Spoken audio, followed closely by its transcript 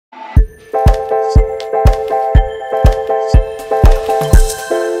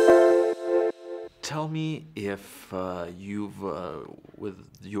tell me if with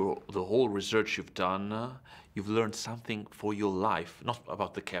the whole research you've done, you've learned something for your life, not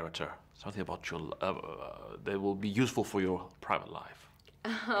about the character, something about your that will be useful for your private life.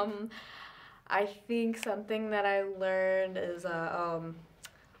 I think something that I learned is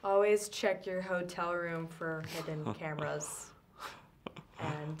always check your hotel room for hidden cameras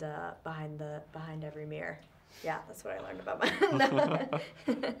and behind every mirror. Yeah, that's what I learned about my.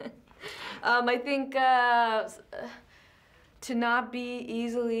 I think to not be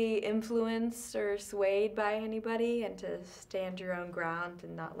easily influenced or swayed by anybody, and to stand your own ground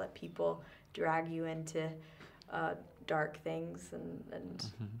and not let people drag you into dark things and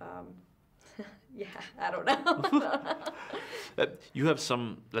yeah, I don't know. You have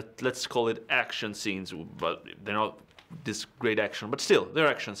some, let's call it action scenes, but they're not this great action, but still, they're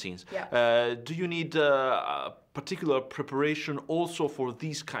action scenes. Yeah. Do you need a particular preparation also for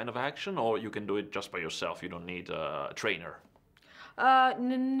these kind of action, or you can do it just by yourself? You don't need a trainer?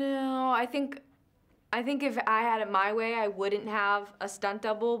 No, I think if I had it my way, I wouldn't have a stunt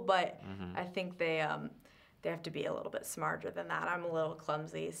double, but I think they have to be a little bit smarter than that. I'm a little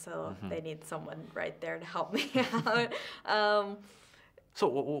clumsy, so they need someone right there to help me out. So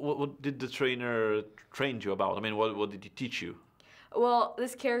what did the trainer train you about? I mean, what did he teach you? Well,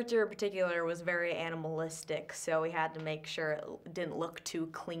 this character in particular was very animalistic, so we had to make sure it didn't look too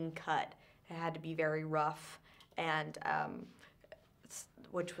clean cut. It had to be very rough, and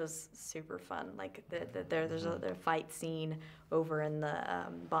which was super fun. Like there's a fight scene over in the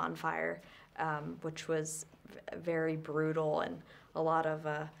bonfire, which was very brutal and a lot of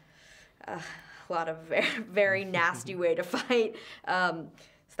very nasty way to fight. So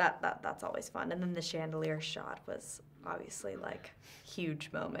that's always fun. And then the chandelier shot was obviously like huge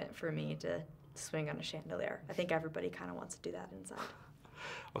moment for me to swing on a chandelier. I think everybody kind of wants to do that inside.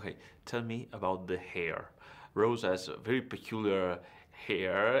 Okay, tell me about the hair. Rose has a very peculiar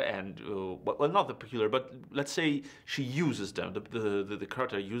hair, and well, not the peculiar, but let's say she uses them. The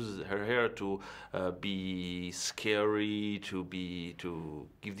character uses her hair to be scary, to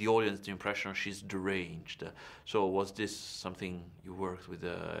give the audience the impression she's deranged. So was this something you worked with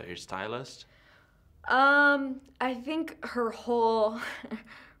a hairstylist? I think her whole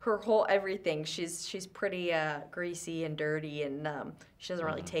everything. She's pretty greasy and dirty, and she doesn't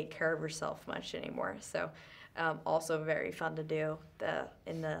really take care of herself much anymore. So. Also very fun to do.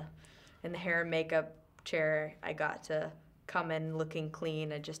 In the hair and makeup chair, I got to come in looking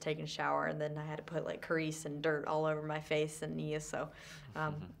clean and just taking a shower, and then I had to put like grease and dirt all over my face and knees. So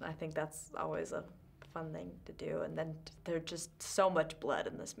I think that's always a fun thing to do. And then there's just so much blood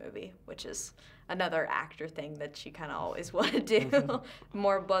in this movie, which is another actor thing that she kind of always wanted to do.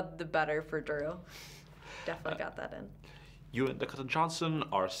 More blood, the better for Drew. Definitely got that in. You and Dakota Johnson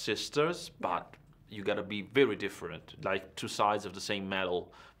are sisters, but you gotta be very different, like two sides of the same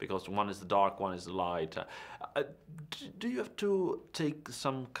metal, because one is the dark, one is the light. Do you have to take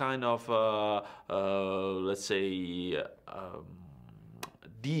some kind of, let's say,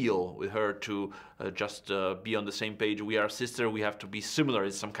 deal with her to just be on the same page? We are sisters, we have to be similar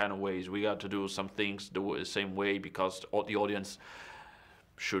in some kind of ways. We got to do some things the same way because the audience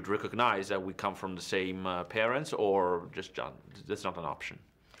should recognize that we come from the same parents, or just that's not an option?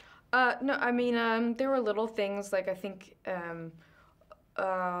 No, I mean, there were little things, like I think, like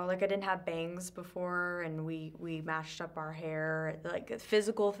I didn't have bangs before, and we matched up our hair, like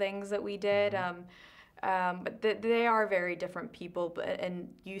physical things that we did. But they are very different people,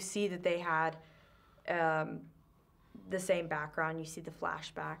 and you see that they had the same background. You see the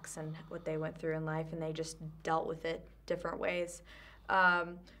flashbacks and what they went through in life, and they just dealt with it different ways.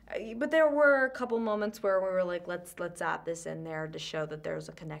 But there were a couple moments where we were like, let's add this in there to show that there's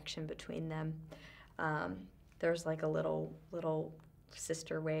a connection between them. There's like a little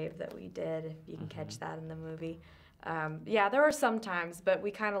sister wave that we did, if you can catch that in the movie. Yeah, there were some times, but we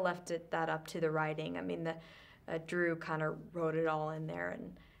kind of left that up to the writing. I mean, Drew kind of wrote it all in there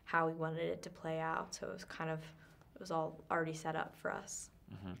and how he wanted it to play out. So it was all already set up for us.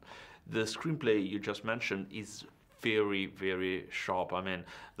 The screenplay you just mentioned is very, very sharp. I mean,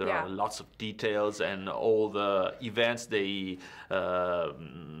 there are lots of details, and all the events, they are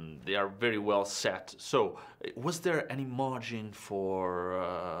very well set. So was there any margin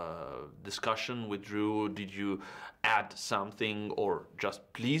for discussion with Drew? Did you add something, or just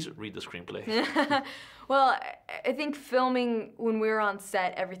please read the screenplay? Well, I think filming, when we were on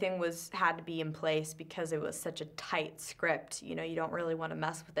set, everything had to be in place because it was such a tight script. You know, you don't really want to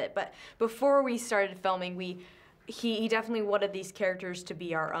mess with it. But before we started filming, we he definitely wanted these characters to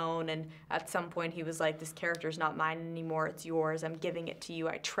be our own, and at some point he was like, this character's not mine anymore, it's yours, I'm giving it to you,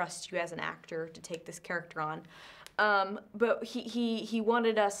 I trust you as an actor to take this character on. But he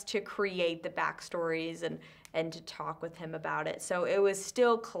wanted us to create the backstories and to talk with him about it. So it was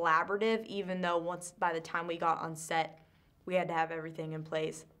still collaborative, even though by the time we got on set, we had to have everything in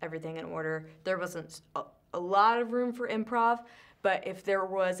place, everything in order. There wasn't a lot of room for improv, but if there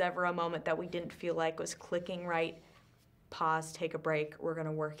was ever a moment that we didn't feel like was clicking right, pause, take a break, we're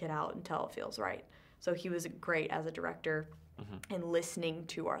gonna work it out until it feels right. So he was great as a director in listening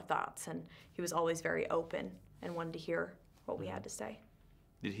to our thoughts, and he was always very open and wanted to hear what we had to say.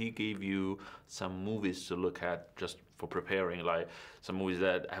 Did he give you some movies to look at just for preparing, like some movies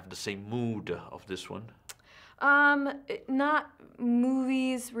that have the same mood of this one? Not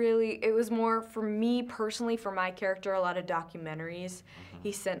movies, really. It was more, for me personally, for my character, a lot of documentaries.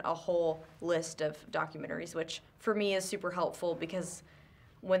 He sent a whole list of documentaries, which for me is super helpful because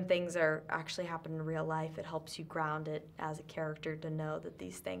when things are actually happen in real life, it helps you ground it as a character to know that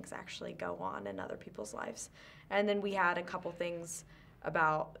these things actually go on in other people's lives. And then we had a couple things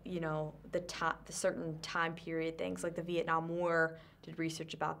about, the certain time period things, like the Vietnam War, did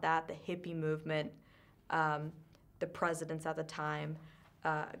research about that, the hippie movement, the presidents at the time,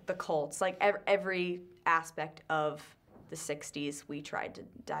 the cults, like every aspect of the 60s, we tried to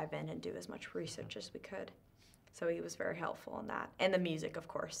dive in and do as much research as we could. So he was very helpful in that. And the music, of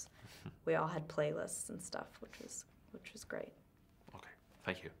course. We all had playlists and stuff, which was great. Okay,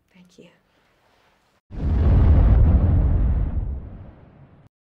 thank you. Thank you.